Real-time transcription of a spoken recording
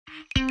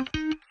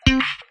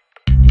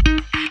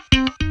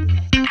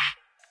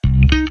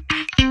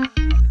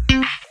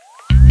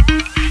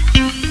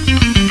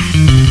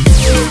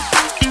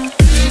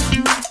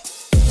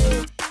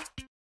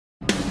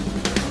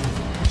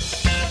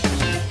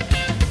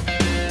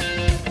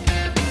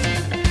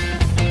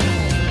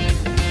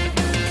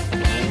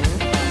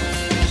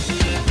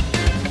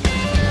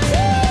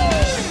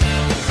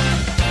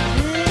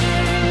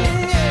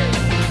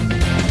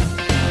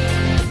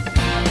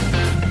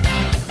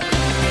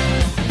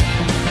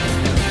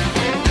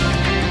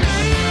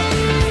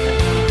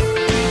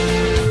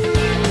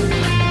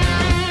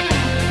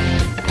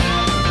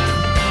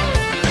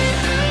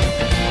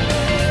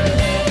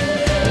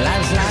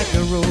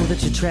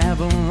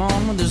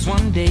Well, there's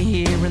one day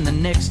here and the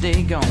next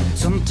day gone.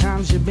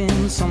 Sometimes you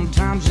bend,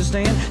 sometimes you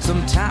stand,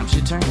 sometimes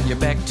you turn your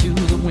back to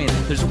the wind.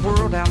 There's a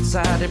world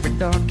outside every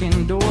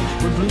darkened door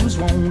where blues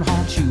won't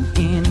haunt you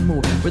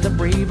anymore, where the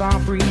brave are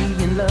free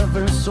and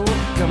lovers soar.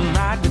 Come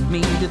ride with me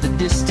to the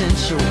distant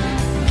shore.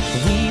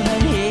 We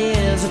won't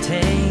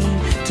hesitate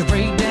to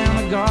break down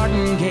a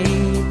garden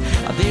gate.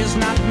 There's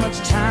not much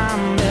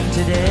time left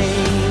today.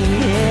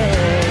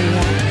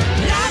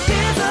 Life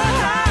is a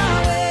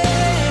highway,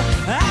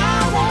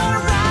 I wanna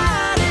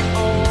ride it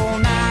all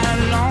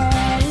night long.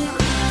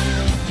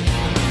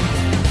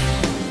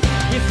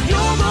 If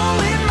you're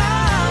going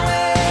my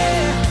way,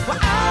 well,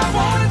 I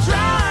wanna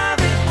drive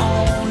it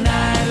all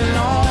night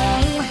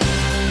long.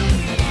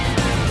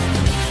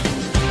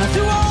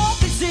 Through all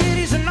these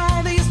cities and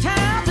all these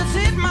towns, it's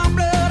in my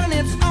blood and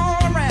it's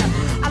all around.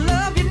 I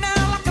love you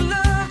now like I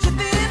loved you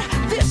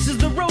then. This is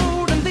the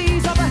road and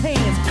these are the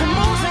hands. From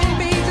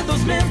Mozambique Beach to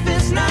those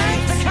Memphis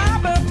nights, the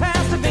Cabo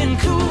Pass to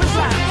Vancouver's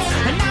lights,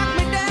 and knock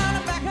me down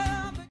and back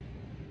up.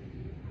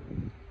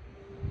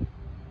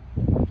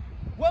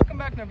 Welcome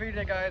back to another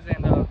video today, guys,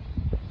 and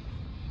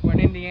we're in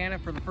Indiana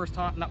for the first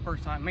time, not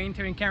first time, me and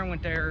Terry and Cameron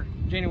went there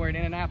January to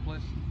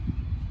Indianapolis.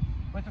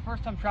 But it's the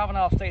first time traveling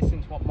out of state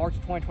since, what, March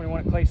 2021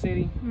 at Clay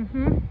City.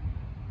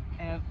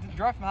 And the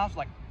drive from the house,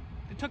 like,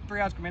 it took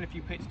 3 hours to come in, a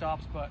few pit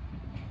stops, but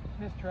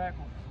this track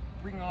will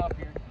bring it up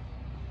here.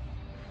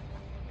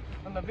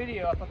 On the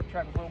video, I thought the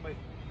track was a little bit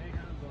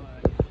bigger,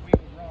 but we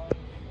was wrong.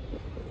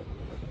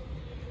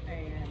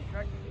 And the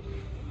track,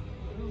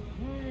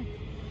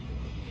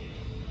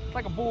 it's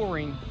like a bull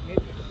ring.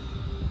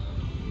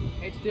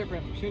 It's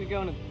different. As soon as you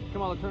go and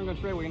come out of the turn, go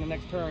straight, we're in the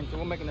next turn, so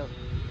we're making a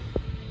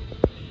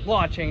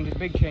lot of changes,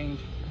 big change.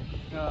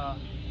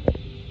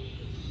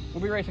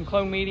 We'll be racing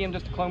Clone Medium,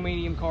 just a Clone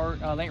Medium kart.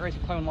 They ain't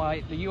racing Clone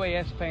Light. The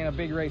UAS is playing a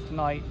big race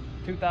tonight,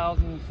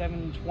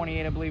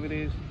 2,728, I believe it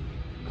is.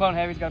 Clone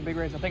Heavy's got a big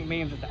race. I think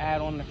Medium's just an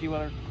add-on and a few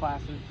other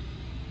classes.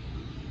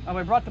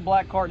 We brought the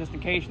black kart just in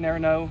case, you never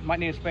know. Might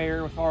need a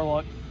spare with our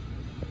luck.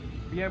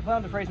 But yeah, we plan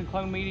on just racing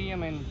Clone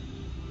Medium and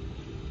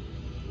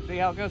see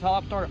how it goes.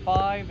 I'll start at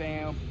 5,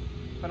 and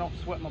if I don't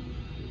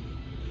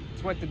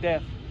sweat to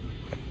death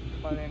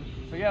by then.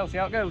 So yeah, we'll see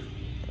how it goes.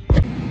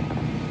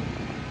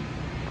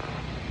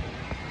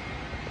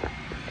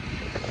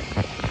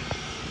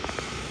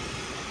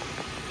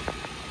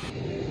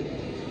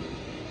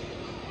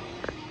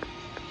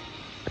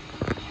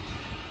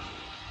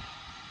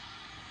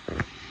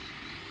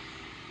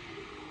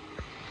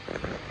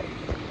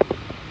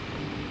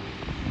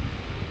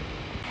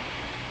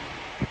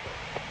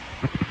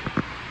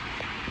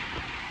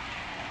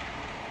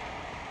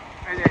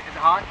 Is it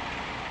hot?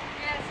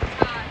 Yes, it's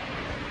hot.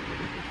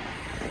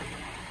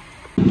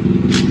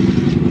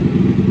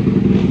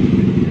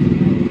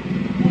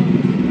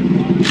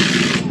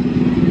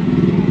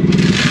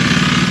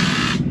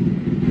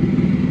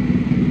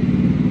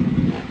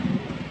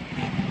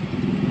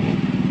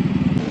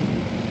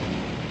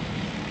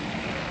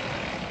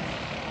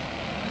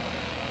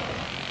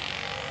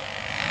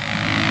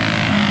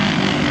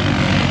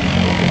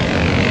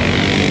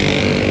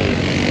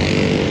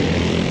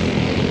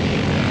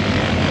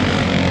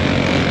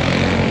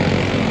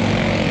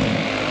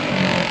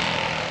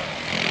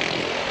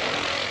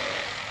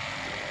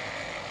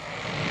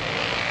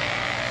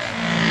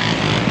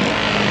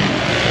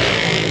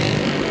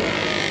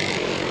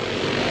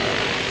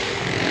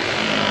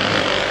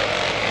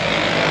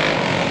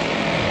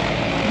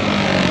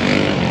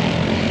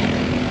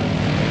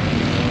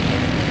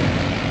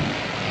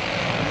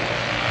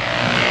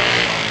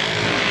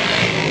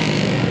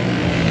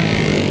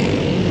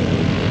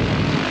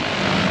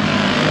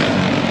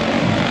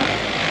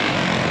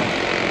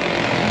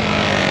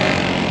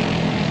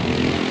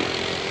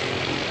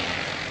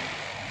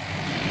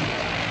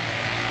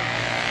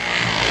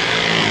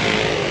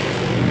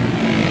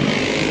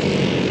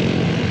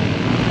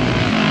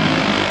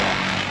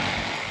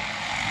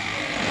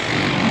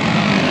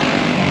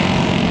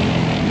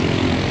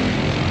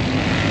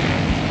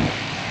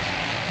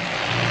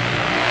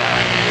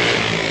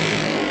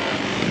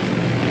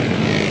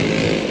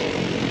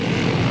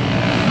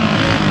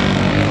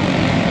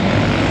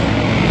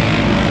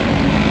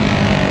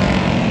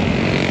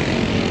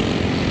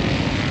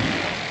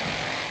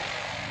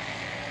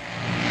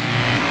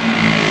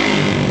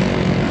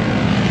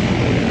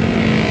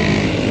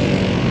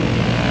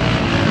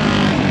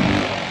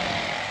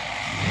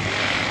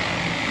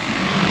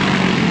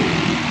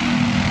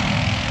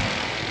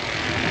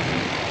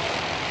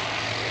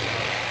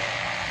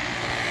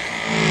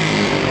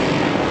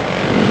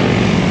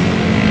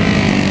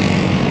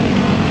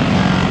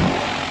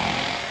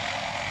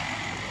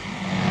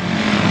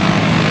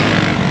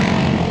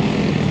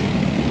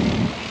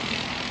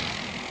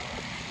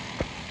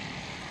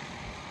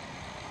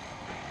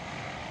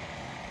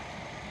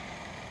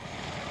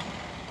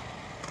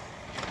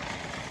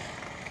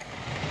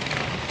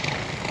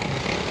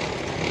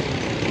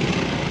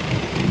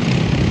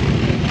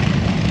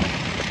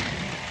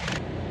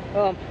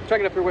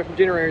 Tracking up here away from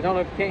generators. I don't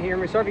know if you can't hear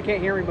me. Sorry if you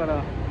can't hear me, but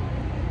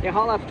Yeah,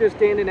 Hot Laps just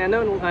ended, and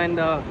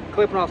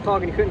Clip, when I was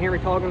talking, you couldn't hear me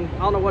talking. I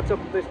don't know what's up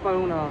with this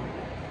phone.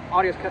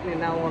 Audio's cutting in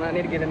now on. I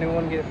need to get a new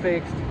one, get it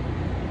fixed.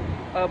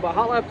 But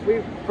Hot Laps,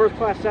 we first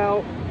class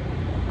out.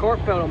 Cart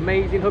felt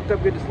amazing, hooked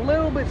up good, just a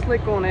little bit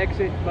slick on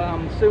exit, but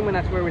I'm assuming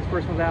that's where we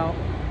first was out.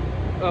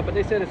 But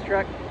they said this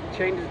track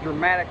changes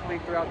dramatically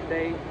throughout the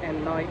day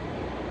and night.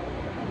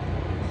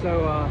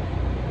 So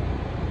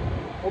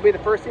we'll be the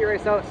first heat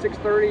race out at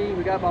 6:30.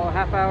 We got about a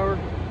half hour.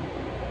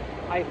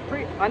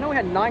 I know we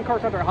had 9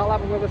 carts out there hot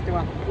lapping with us.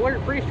 We're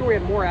pretty sure we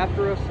had more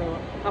after us, so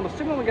I'm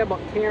assuming we got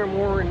about 10 or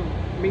more in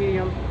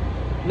medium.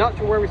 Not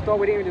sure where we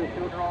started. We didn't even do the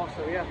field draw,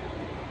 so yeah.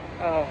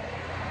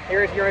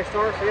 Here is your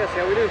start, so yeah, see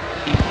how we do.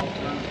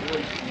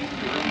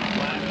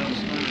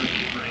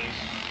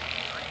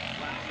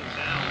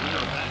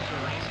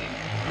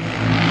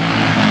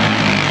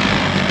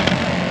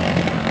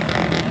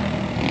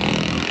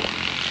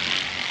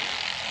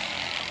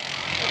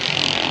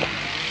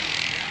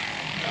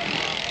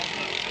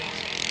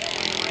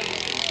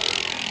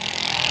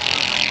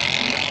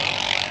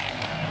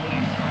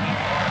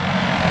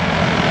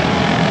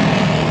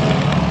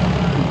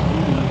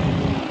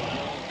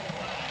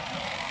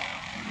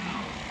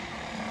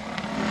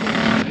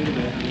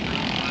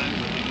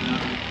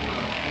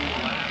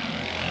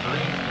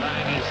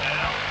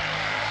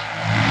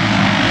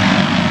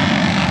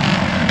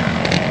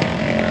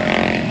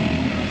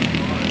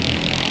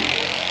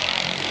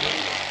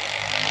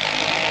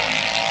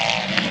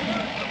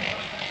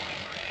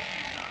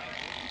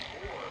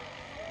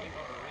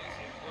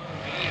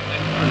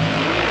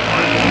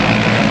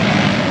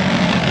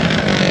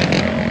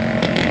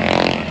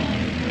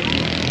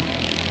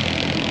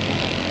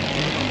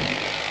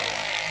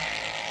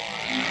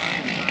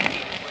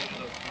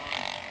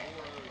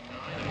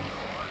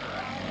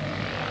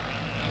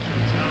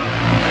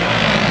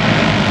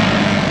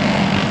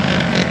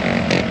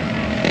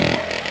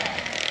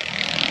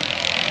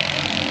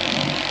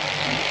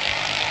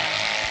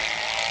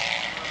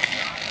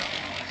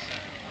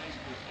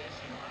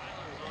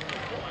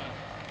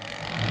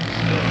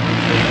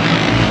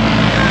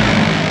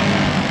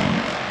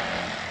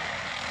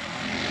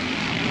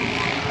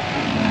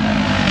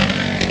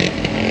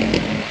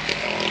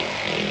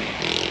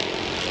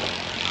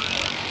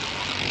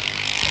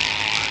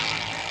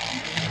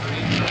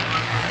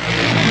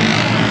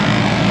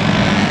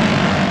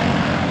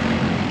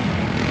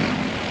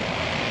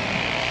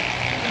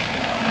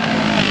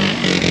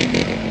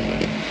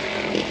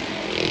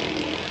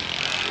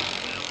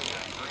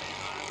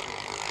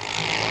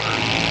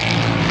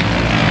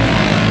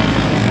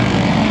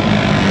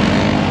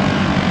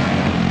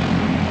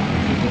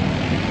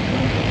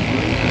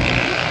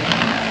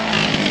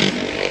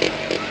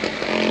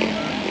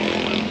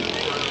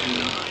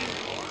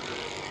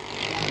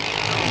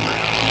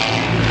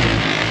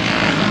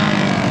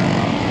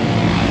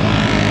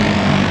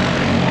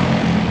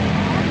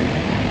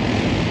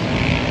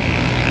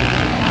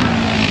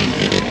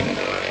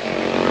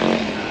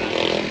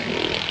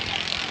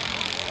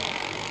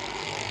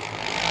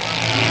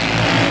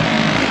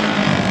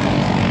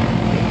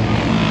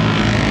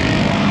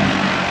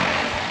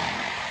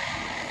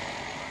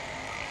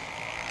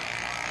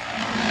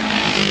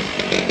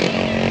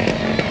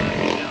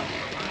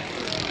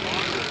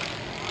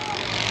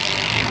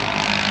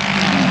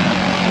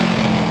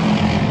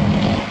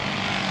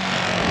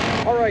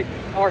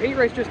 Our heat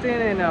race just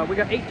in, and we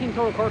got 18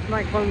 total carts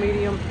tonight, clone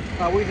medium.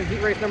 We was in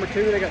heat race number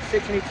 2. They got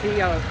 6 in ET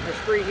out of there's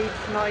 3 heats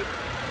tonight.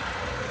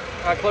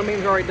 Clone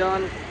medium's already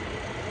done.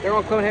 They're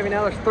on clone heavy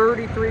now. There's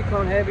 33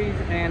 clone heavies,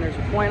 and there's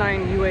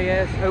 29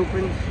 UAS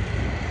opens.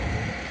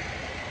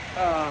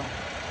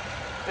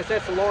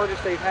 That's the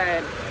largest they've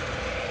had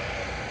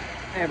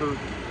ever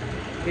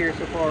here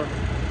so far.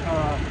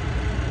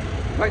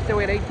 Like I said,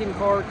 we had 18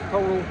 carts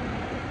total.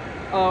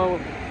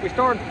 We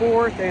started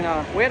 4th, and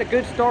we had a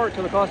good start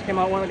till the cost came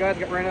out. One of the guys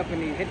got ran up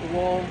and he hit the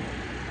wall.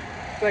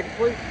 So I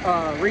complete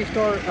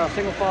restart,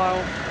 single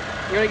file.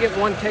 You only get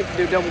 1 take to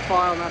do double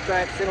file, and after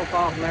that, single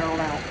file from there on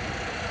out.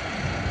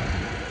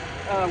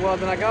 Well,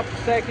 then I got up to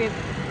 2nd,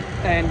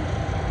 and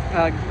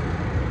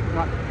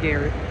not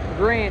Garrett,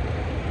 Grant.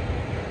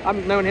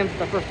 I've known him since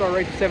I first started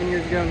racing 7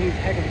 years ago, and he's a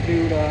heck of a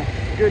dude,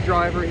 good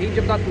driver. He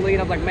jumped out the lead,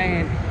 and I was like,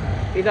 man,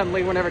 he's out the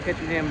lead, we're never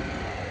catching him.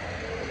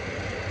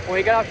 Well,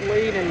 he got out the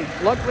lead, and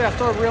luckily I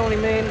started reeling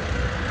him in.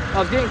 I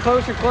was getting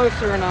closer and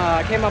closer, and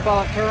I came up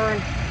out that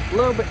turn a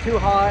little bit too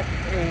hot,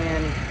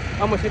 and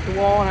almost hit the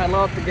wall, and I let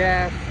off the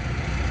gas,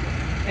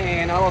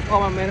 and I lost all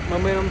my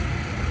momentum.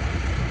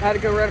 I had to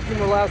go right a few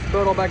more laps to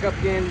build all back up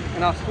again,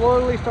 and I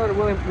slowly started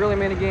reeling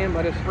him in again,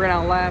 but I just ran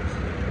out of laps.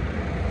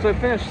 So I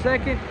finished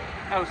 2nd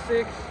out of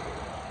 6.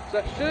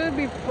 So that should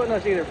be putting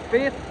us either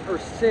 5th or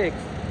 6th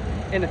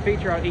in the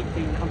feature out of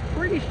 18. I'm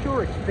pretty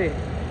sure it's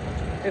 5th.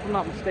 If I'm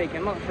not mistaken.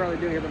 I'm not sure how they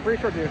do it here, but I'm pretty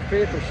sure it's either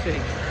 5th or 6th.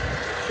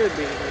 It should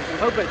be. I'm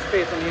hoping it's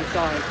 5th on the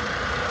inside.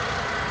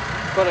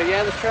 But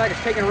yeah, this track is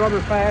taking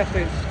rubber fast.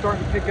 It's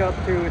starting to pick up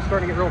too. It's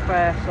starting to get real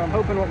fast. So I'm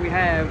hoping what we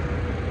have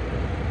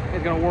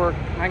is going to work.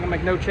 I ain't going to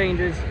make no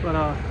changes, but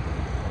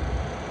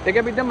they're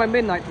going to be done by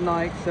midnight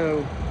tonight.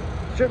 So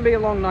shouldn't be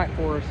a long night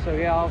for us. So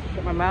yeah, I'll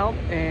shut my mouth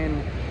and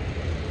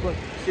look,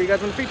 see you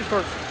guys when the feature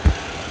starts.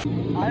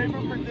 I have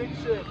a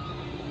prediction.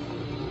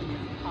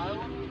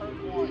 Highland turn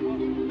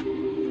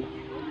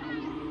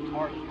 1.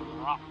 Hard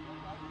rock.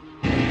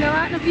 Go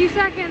out in a few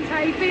seconds.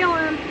 How you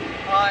feeling?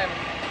 I'm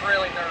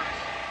really nervous.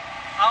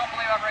 I don't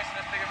believe I've raced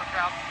in this big of a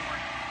crowd before.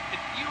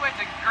 You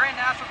went to Grand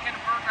National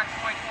Kinderberg back in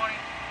 2020.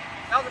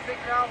 That was a big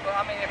crowd, but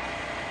I mean, if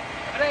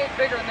it ain't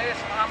bigger than this,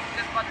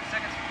 this is about the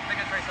second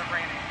biggest race I've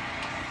ran in.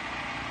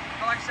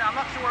 But like I said, I'm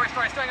not sure where we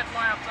started. Still got the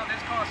lineup, so they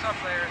just called us up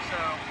there, so.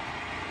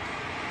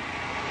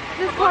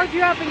 Just called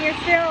you up and you're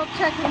still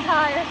checking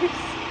tires.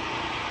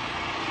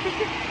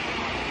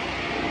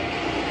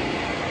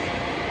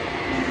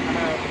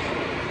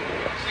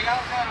 See, I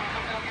don't know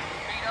if they'll get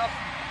beat up.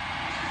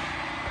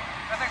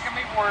 I think gonna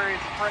be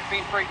worried is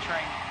being freight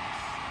trained.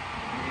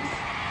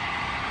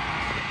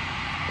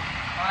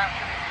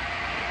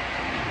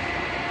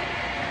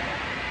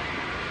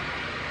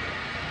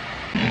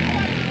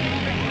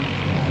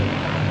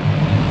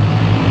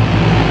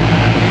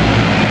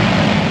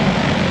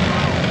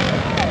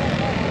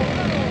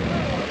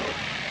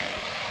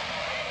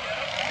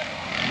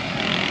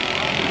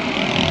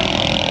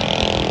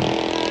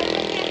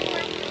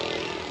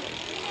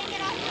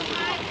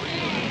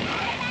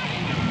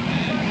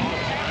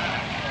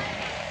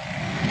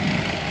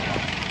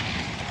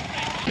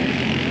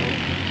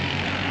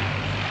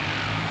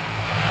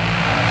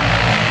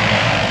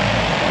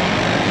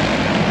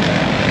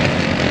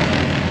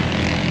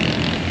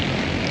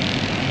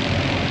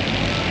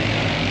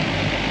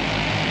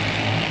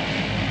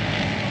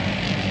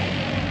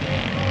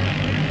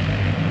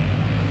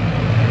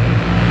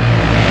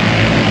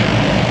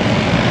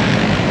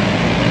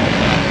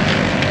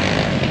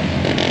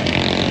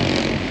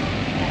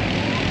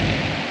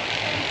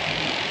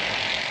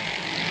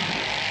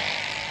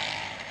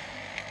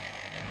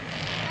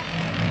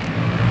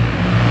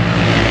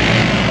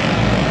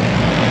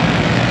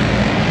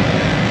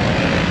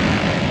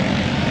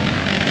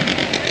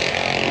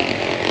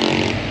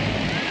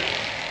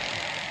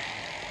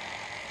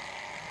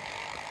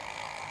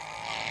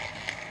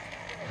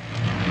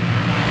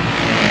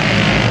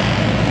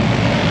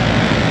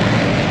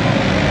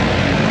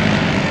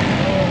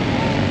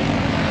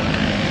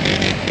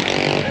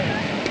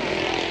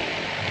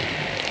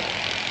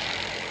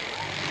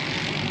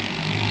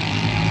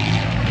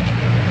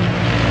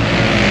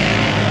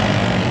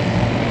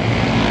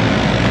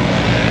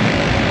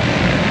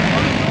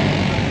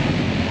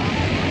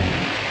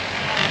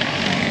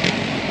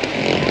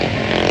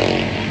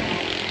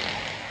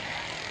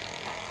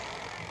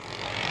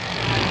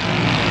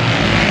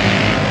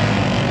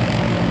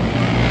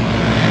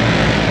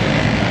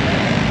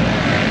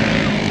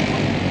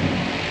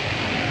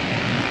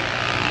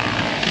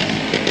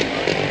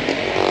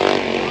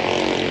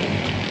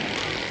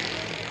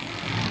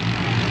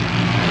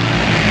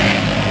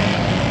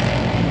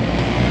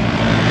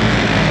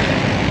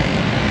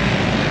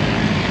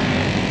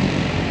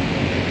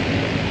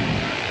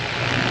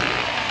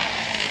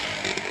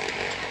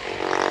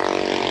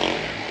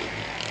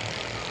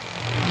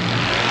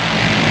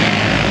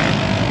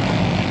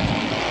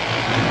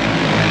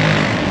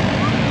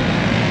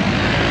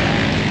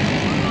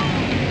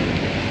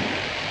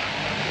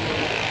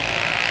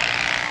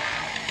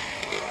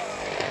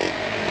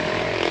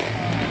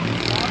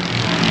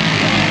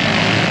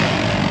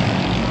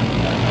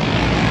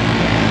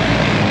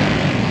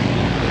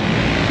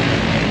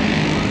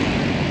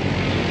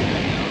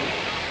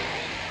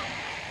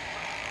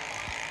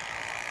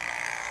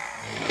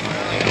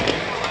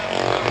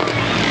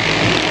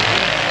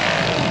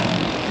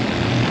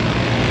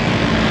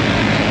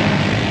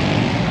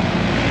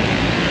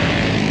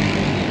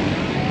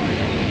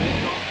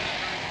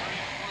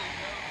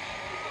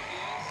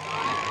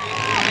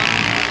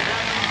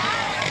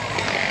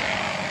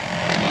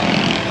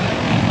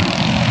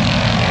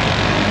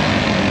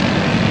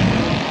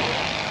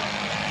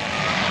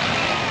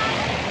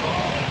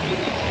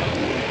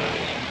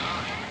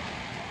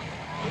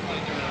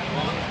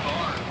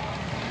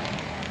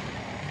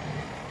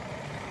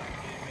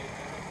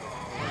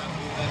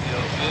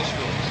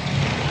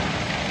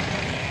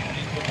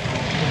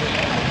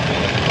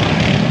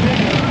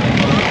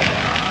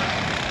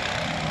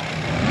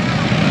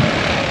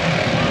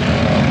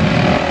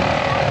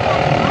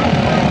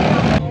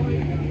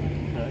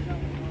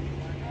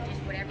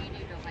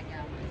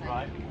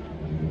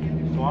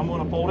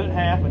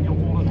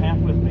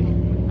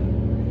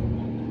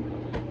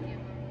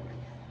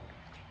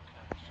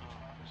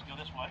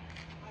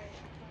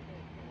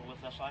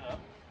 that side up.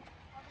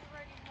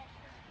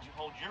 You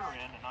hold your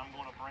end, and I'm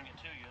going to bring it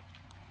to you,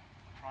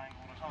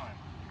 triangle at a time.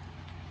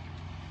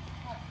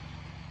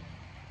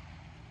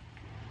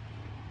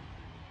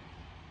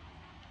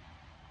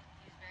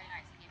 He's very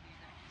nice to give you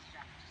the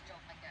strap. Just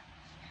don't like that.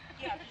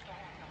 Yeah, just don't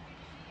want to.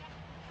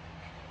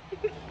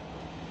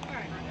 All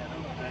right. Bring that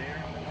over there,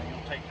 and then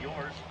you'll take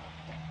yours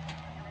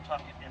and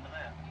tuck it into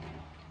that.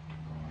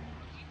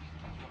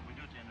 That's what we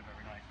do at the end of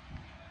every night.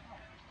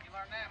 You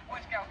learned that in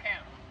Boy Scout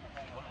camp.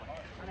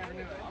 I never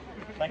knew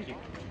that. Thank you.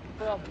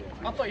 Well,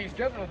 I thought you was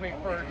joking with me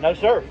first. No,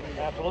 sir.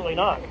 Absolutely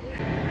not.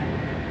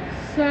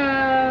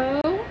 So,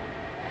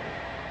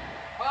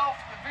 Well,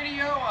 for the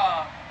video,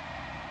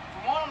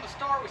 for one on the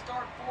start, we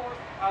started 4th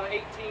out of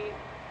 18,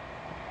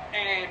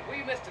 and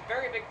we missed a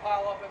very big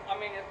pile up. I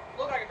mean, it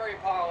looked like a very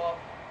pile up.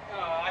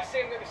 I see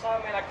him go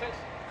beside me, and I clenched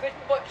my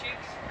butt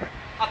cheeks.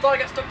 I thought I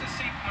got stuck to the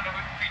seat when the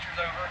feature's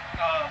over,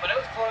 but it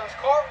was close.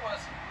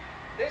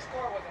 This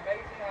car was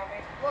amazing. I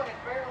mean, look,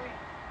 it's barely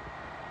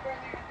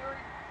even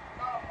dirty.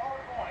 Not a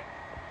mark on it.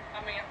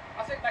 I mean,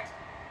 I think that's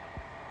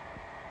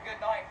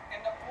good night.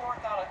 End up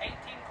 4th out of 18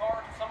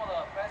 cars, some of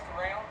the best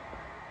around.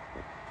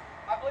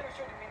 I believe it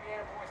showed the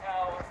Indiana boys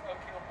how Oak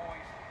Hill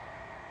boys,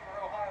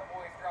 or Ohio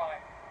boys drive.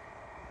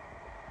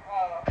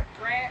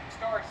 Grant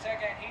started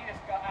second. He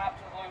just got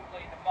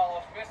absolutely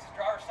demolished. Missed his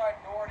driver's side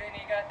door. Then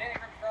he ripped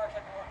his driver's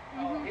side door.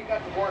 He got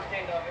the worst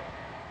end of it.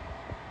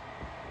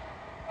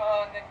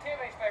 And then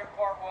Timmy's favorite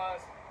part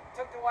was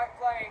took the white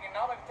flag, and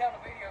I don't even tell in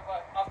the video,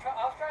 but I was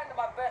trying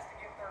my best to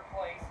get 3rd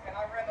place, and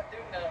I ran up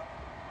doing the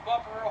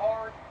bumper real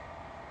hard,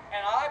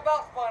 and I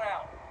about spun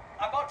out.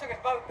 I about took us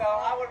both down.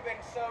 I would have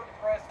been so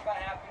depressed if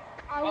that happened.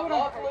 But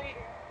luckily,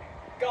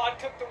 God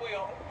took the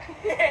wheel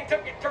and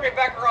took it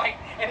back right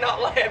and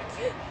not left,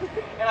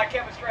 and I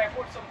kept it straight. I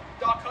put some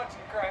Doc Hudson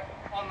crap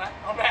on that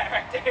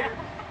right there.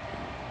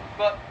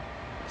 But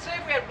say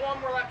if we had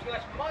one more lap to go,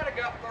 we might have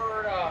got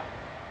 3rd.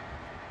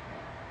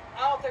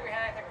 I don't think we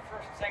had anything for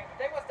 1st and 2nd, but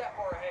they wasn't that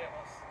far ahead of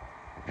us.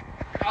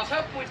 I was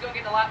hoping we was going to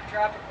get the lap of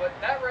traffic, but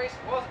that race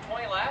wasn't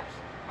 20 laps.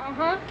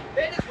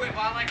 They just went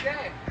by like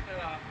that.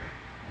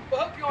 But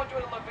hope you all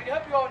enjoyed the little video.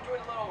 Hope you all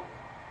enjoyed the little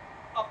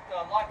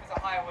life is a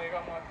highway,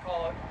 I'm going to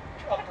call it,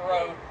 up the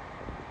road.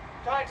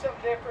 Trying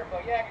something different,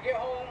 but yeah, I can get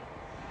home,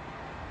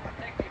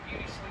 take me a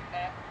beauty sleep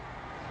nap.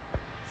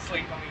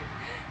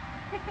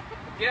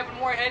 Get up in the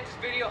morning, edit this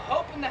video,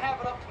 hoping to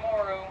have it up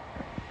tomorrow.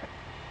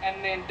 And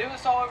then do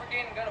this all over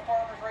again and go to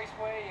Farmers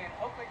Raceway and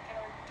hopefully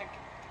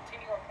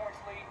continue our points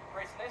lead.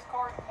 Racing this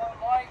car in Clone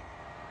Light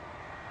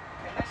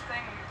and this thing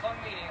in Clone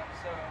Medium.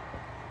 So,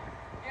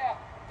 yeah,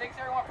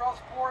 thanks everyone for all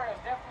the support. It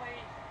was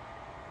definitely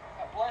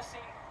a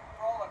blessing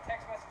for all the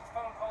text messages,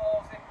 phone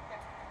calls.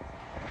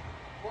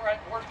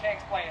 Words can't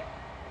explain it.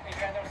 Anything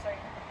you guys want to say?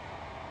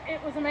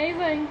 it was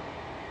amazing.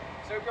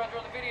 So, if you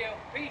enjoyed the video,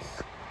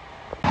 peace.